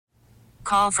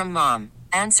Call from mom.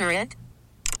 Answer it.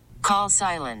 Call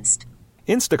silenced.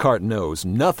 Instacart knows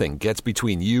nothing gets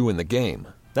between you and the game.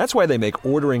 That's why they make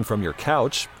ordering from your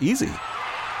couch easy.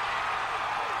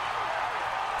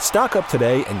 Stock up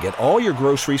today and get all your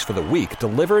groceries for the week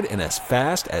delivered in as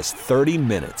fast as 30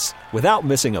 minutes without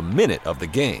missing a minute of the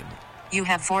game. You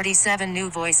have 47 new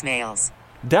voicemails.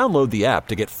 Download the app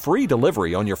to get free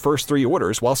delivery on your first 3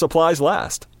 orders while supplies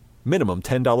last. Minimum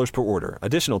 $10 per order.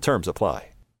 Additional terms apply.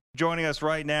 Joining us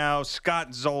right now, Scott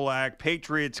Zolak,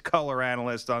 Patriots color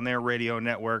analyst on their radio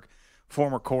network,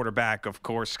 former quarterback, of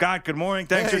course. Scott, good morning.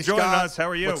 Thanks for joining us. How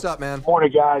are you? What's up, man?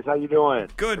 Morning, guys. How you doing?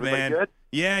 Good, Everybody man. Good?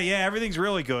 Yeah, everything's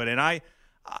really good. And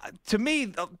to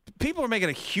me, people are making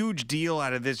a huge deal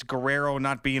out of this Guerrero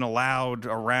not being allowed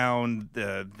around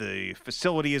the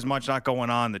facility as much, not going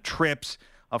on the trips.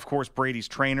 Of course, Brady's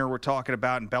trainer we're talking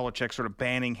about, and Belichick sort of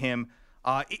banning him.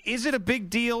 Is it a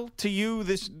big deal to you,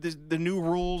 the new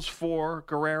rules for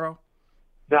Guerrero?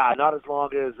 Nah, not as long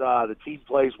as the team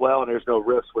plays well and there's no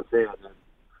rifts within. And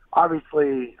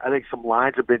obviously, I think some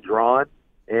lines have been drawn,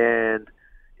 and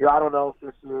I don't know if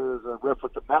this is a rift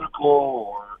with the medical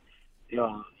or you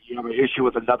have an issue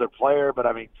with another player. But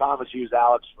I mean, Thomas used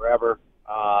Alex forever.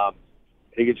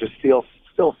 You can just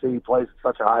still see he plays at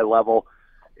such a high level.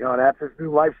 And that's his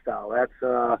new lifestyle.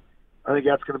 I think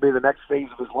that's going to be the next phase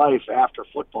of his life after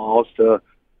football, is to,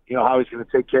 how he's going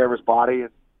to take care of his body and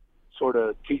sort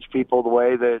of teach people the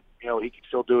way that, he can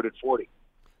still do it at 40.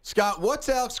 Scott, what's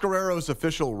Alex Guerrero's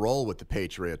official role with the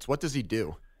Patriots? What does he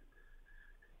do?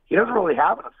 He doesn't really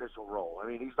have an official role. I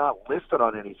mean, he's not listed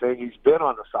on anything. He's been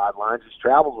on the sidelines. He's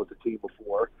traveled with the team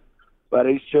before. But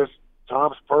he's just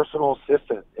Tom's personal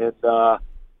assistant. And I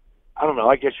don't know,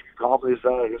 I guess you could call him his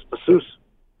masseuse.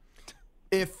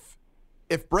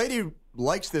 If Brady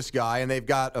likes this guy and they've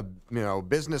got a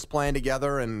business plan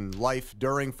together and life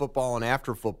during football and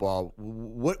after football,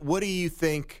 what do you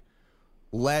think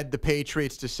led the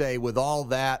Patriots to say, with all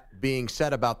that being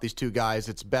said about these two guys,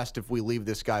 it's best if we leave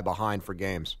this guy behind for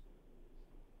games?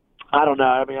 I don't know.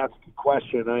 I mean, that's a good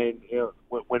question. I mean,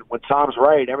 when Tom's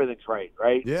right, everything's right?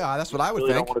 Yeah, that's what I would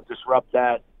think. think. Don't want to disrupt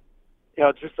that.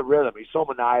 It's just the rhythm. He's so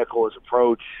maniacal, his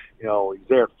approach. He's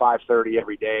there at 5:30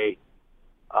 every day.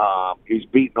 He's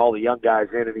beating all the young guys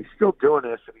in, and he's still doing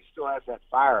this, and he still has that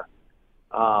fire.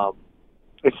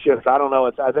 It's just, I don't know.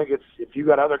 I think it's if you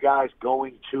got other guys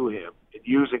going to him and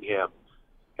using him,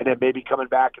 and then maybe coming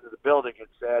back into the building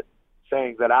and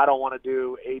saying that I don't want to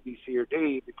do A, B, C, or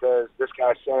D because this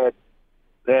guy said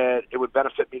that it would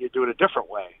benefit me to do it a different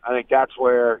way. I think that's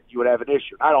where you would have an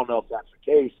issue. I don't know if that's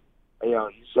the case. You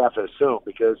just have to assume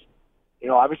because,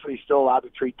 obviously he's still allowed to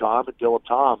treat Tom and deal with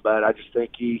Tom, but I just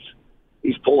think he's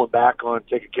pulling back on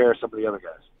taking care of some of the other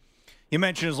guys. You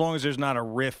mentioned as long as there's not a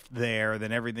rift there,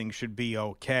 then everything should be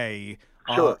okay.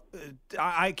 Sure.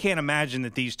 I can't imagine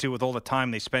that these two, with all the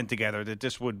time they spent together, that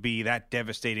this would be that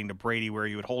devastating to Brady where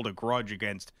you would hold a grudge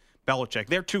against Belichick.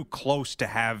 They're too close to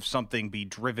have something be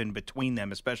driven between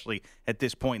them, especially at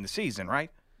this point in the season,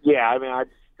 right? Yeah, I mean,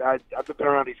 I've been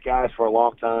around these guys for a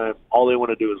long time. All they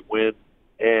want to do is win,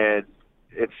 and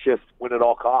it's just win at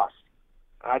all costs.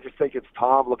 I just think it's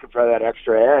Tom looking for that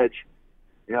extra edge.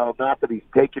 Not that he's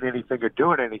taking anything or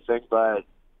doing anything, but,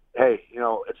 hey,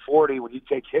 at 40, when you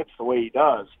take hits the way he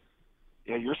does,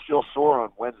 you're still sore on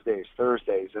Wednesdays,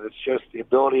 Thursdays, and it's just the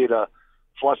ability to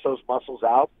flush those muscles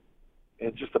out.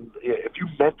 And just if you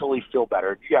mentally feel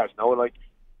better, you guys know,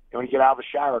 when you get out of the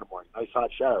shower in the morning, nice hot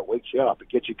shower, it wakes you up, it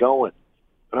gets you going.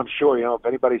 And I'm sure, if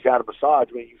anybody's had a massage,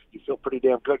 you feel pretty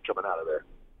damn good coming out of there.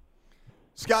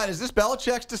 Scott, is this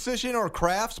Belichick's decision or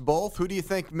Kraft's, both? Who do you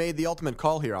think made the ultimate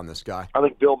call here on this guy? I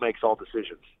think Bill makes all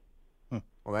decisions.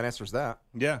 Well, that answers that.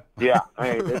 Yeah. Yeah.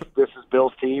 I mean, this is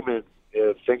Bill's team, and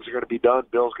if things are going to be done,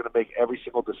 Bill's going to make every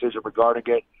single decision regarding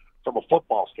it from a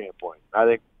football standpoint. I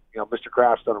think, Mr.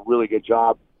 Kraft's done a really good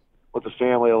job with the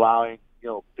family, allowing,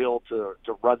 Bill to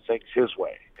run things his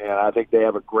way. And I think they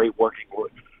have a great working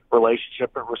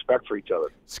relationship and respect for each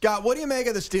other. Scott, what do you make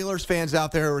of the Steelers fans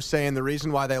out there who are saying the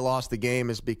reason why they lost the game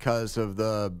is because of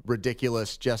the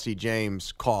ridiculous Jesse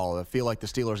James call? I feel like the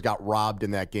Steelers got robbed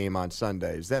in that game on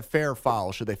Sunday. Is that fair or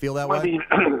foul? Should they feel that way? I mean,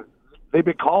 they've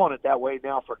been calling it that way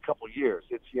now for a couple of years.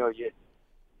 It's,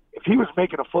 if he was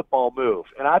making a football move,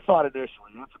 and I thought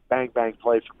initially, it's a bang-bang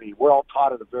play for me. We're all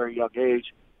taught at a very young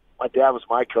age. My dad was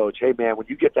my coach. Hey, man, when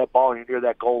you get that ball and you're near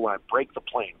that goal line, break the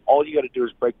plane. All you got to do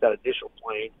is break that initial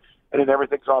plane, and then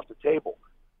everything's off the table.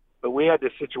 But we had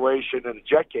this situation in a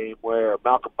Jet game where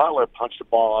Malcolm Butler punched the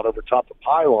ball out over top of the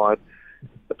pylon.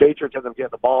 The Patriots ended up getting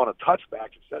the ball on a touchback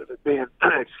instead of it being,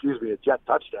 a Jet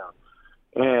touchdown.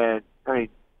 And, I mean,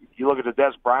 you look at the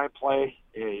Des Bryant play,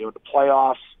 in the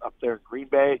playoffs, a there in Green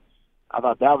Bay. I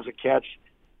thought that was a catch.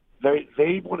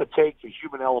 They want to take the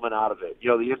human element out of it,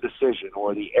 the indecision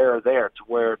or the error there to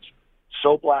where it's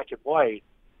so black and white.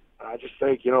 And I just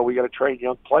think, we got to train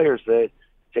young players that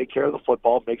take care of the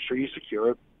football, make sure you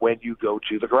secure it when you go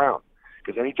to the ground.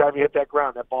 Because anytime you hit that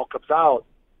ground, that ball comes out,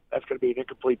 that's going to be an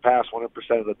incomplete pass 100%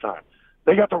 of the time.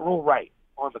 They got the rule right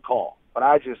on the call. But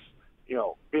I just,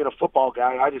 being a football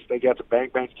guy, I just think that's a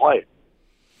bang-bang play.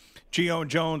 Gio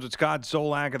Jones with Scott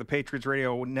Zolak of the Patriots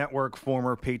Radio Network,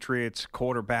 former Patriots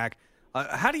quarterback.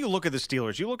 How do you look at the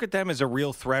Steelers? You look at them as a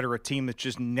real threat or a team that's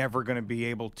just never going to be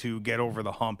able to get over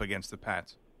the hump against the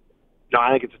Pats? No,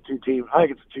 I think it's a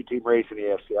two-team race in the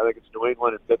AFC. I think it's New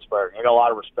England and Pittsburgh. I got a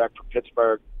lot of respect for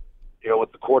Pittsburgh,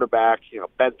 with the quarterback,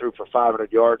 Ben threw for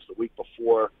 500 yards the week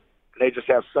before. And they just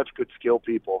have such good skill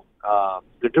people.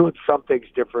 They're doing some things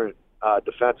different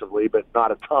defensively, but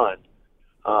not a ton.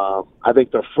 I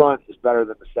think their front is better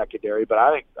than the secondary, but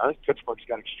I think Pittsburgh's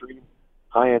got extreme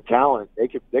high-end talent. They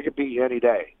could beat you any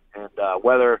day. And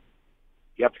whether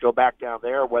you have to go back down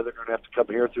there, or whether they're going to have to come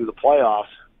here through the playoffs,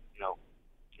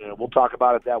 we'll talk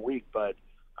about it that week. But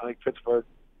I think Pittsburgh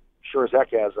sure as heck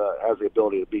has the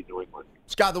ability to beat New England.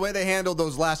 Scott, the way they handled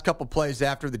those last couple plays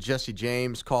after the Jesse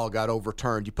James call got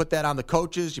overturned, you put that on the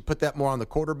coaches, you put that more on the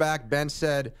quarterback. Ben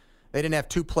said they didn't have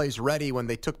 2 plays ready when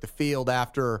they took the field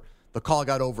after the call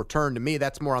got overturned. To me,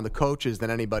 that's more on the coaches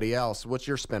than anybody else. What's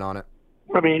your spin on it?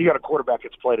 I mean, you got a quarterback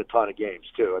that's played a ton of games,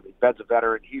 too. I mean, Ben's a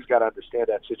veteran. He's got to understand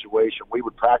that situation. We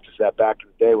would practice that back in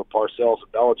the day with Parcells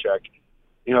and Belichick.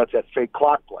 It's that fake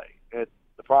clock play. And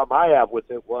the problem I have with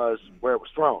it was where it was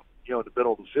thrown, in the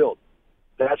middle of the field.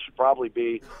 That should probably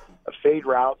be a fade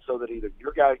route so that either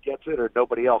your guy gets it or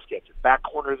nobody else gets it. Back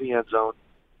corner of the end zone,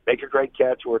 make a great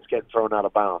catch or it's getting thrown out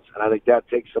of bounds. And I think that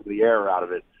takes some of the error out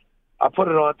of it. I put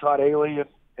it on Todd Haley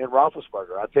and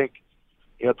Roethlisberger. I think,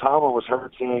 Tomlin was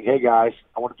heard saying, hey, guys,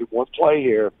 I want to do one play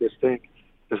here. If this thing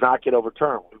does not get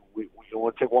overturned, we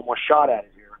want to take one more shot at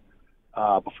it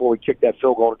here before we kick that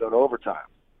field goal to go to overtime.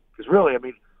 Because really, I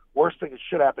mean, worst thing that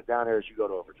should happen down there is you go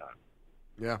to overtime.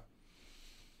 Yeah.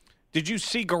 Did you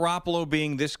see Garoppolo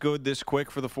being this good this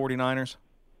quick for the 49ers?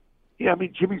 Yeah, I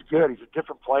mean, Jimmy's good. He's a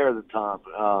different player than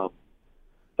Tom.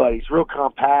 But he's real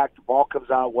compact. The ball comes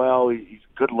out well. He's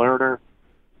a good learner.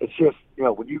 It's just,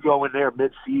 when you go in there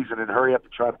mid-season and hurry up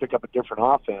and try to pick up a different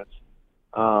offense,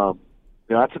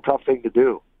 that's a tough thing to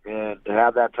do. And to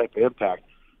have that type of impact.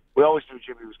 We always knew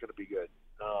Jimmy was going to be good.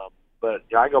 But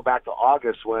I go back to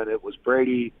August when it was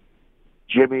Brady,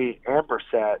 Jimmy, and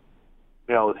Brissett,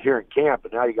 here in camp.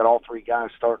 And now you got all 3 guys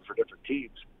starting for different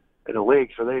teams in the league.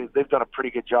 So they've done a pretty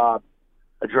good job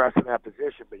addressing that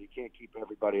position, but you can't keep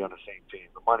everybody on the same team.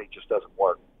 The money just doesn't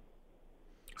work.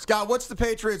 Scott, what's the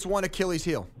Patriots' one Achilles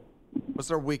heel? What's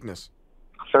their weakness?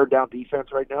 Third down defense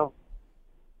right now.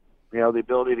 The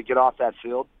ability to get off that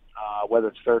field, whether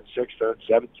it's 3rd and 6, 3rd and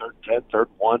 7, 3rd and 10, 3rd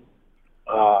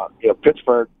and 1.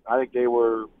 Pittsburgh, I think they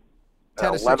were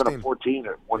 11 or 14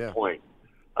 at one point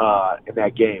in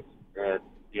that game. And,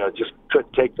 just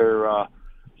couldn't take their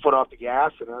foot off the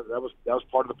gas, and that was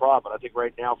part of the problem. But I think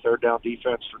right now, third down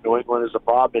defense for New England is a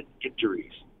problem, and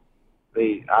injuries.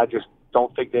 I just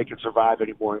don't think they can survive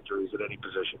any more injuries at any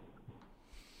position.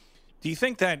 Do you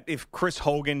think that if Chris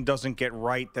Hogan doesn't get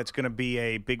right, that's going to be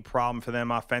a big problem for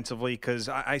them offensively? Because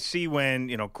I see when,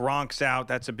 Gronk's out,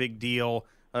 that's a big deal.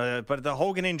 But the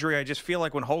Hogan injury, I just feel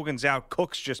like when Hogan's out,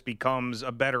 Cooks just becomes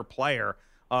a better player.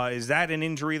 Is that an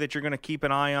injury that you're going to keep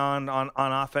an eye on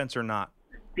offense or not?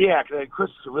 Yeah, because Chris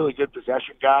is a really good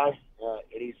possession guy, and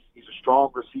he's a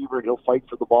strong receiver, and he'll fight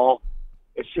for the ball.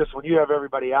 It's just when you have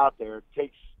everybody out there, it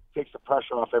takes the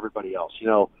pressure off everybody else.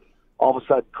 All of a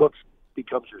sudden, Cooks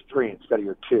becomes your 3 instead of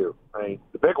your 2. I mean,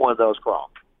 the big one, though, is Gronk.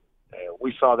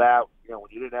 We saw that, when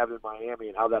you didn't have him in Miami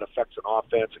and how that affects an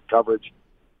offense and coverage.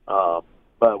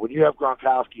 But when you have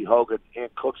Gronkowski, Hogan,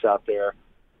 and Cooks out there,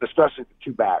 especially the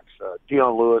 2 backs,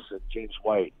 Dion Lewis and James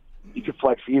White, you can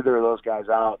flex either of those guys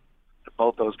out. And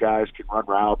both those guys can run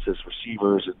routes as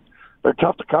receivers, and they're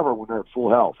tough to cover when they're at full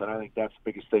health. And I think that's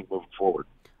the biggest thing moving forward.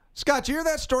 Scott, did you hear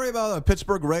that story about a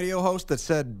Pittsburgh radio host that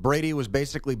said Brady was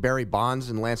basically Barry Bonds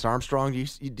and Lance Armstrong?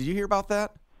 Did you hear about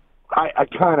that? I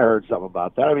kind of heard something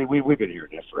about that. I mean, we've been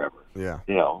hearing this forever. Yeah.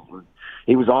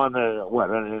 He was on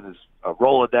in his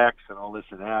Rolodex and all this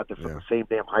and that. They're from the same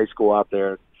damn high school out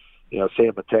there,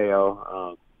 San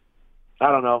Mateo.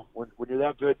 I don't know. When you're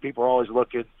that good, people are always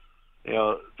looking,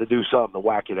 to do something to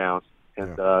whack you down.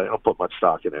 And I don't put much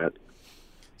stock in that.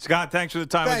 Scott, thanks for the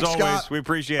time as always. Scott. We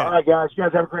appreciate it. All right, guys. You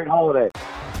guys have a great holiday.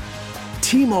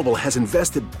 T-Mobile has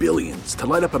invested billions to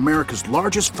light up America's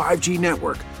largest 5G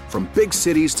network, from big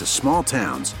cities to small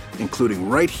towns, including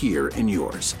right here in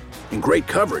yours. And great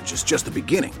coverage is just the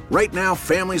beginning. Right now,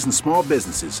 families and small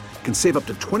businesses can save up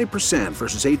to 20%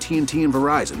 versus AT&T and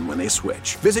Verizon when they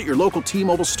switch. Visit your local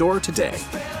T-Mobile store today.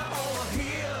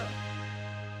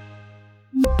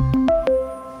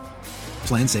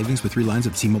 Plan savings with 3 lines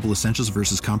of T-Mobile Essentials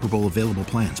versus comparable available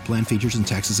plans. Plan features and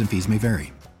taxes and fees may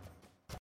vary.